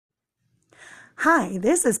Hi,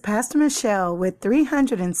 this is Pastor Michelle with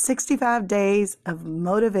 365 Days of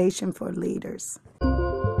Motivation for Leaders.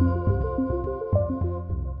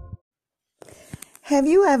 Have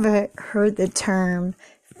you ever heard the term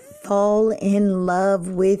fall in love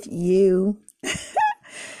with you?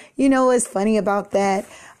 You know what's funny about that?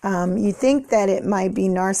 You think that it might be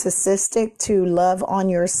narcissistic to love on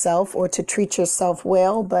yourself or to treat yourself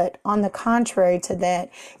well, but on the contrary to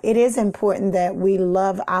that, it is important that we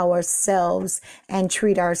love ourselves and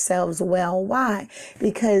treat ourselves well. Why?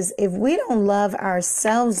 Because if we don't love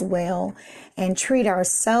ourselves well and treat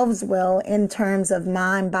ourselves well in terms of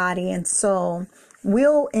mind, body, and soul,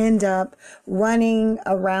 we'll end up running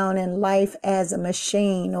around in life as a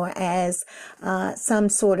machine or as some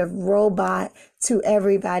sort of robot to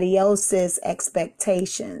everybody else's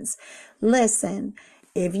expectations. Listen,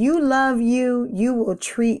 if you love you, you will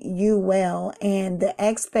treat you well, and the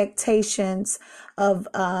expectations of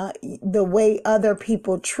the way other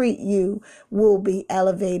people treat you will be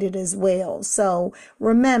elevated as well. So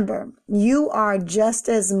remember, you are just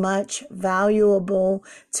as much valuable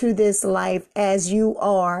to this life as you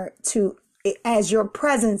are as your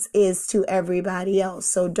presence is to everybody else.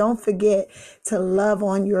 So don't forget to love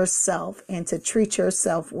on yourself and to treat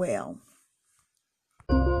yourself well.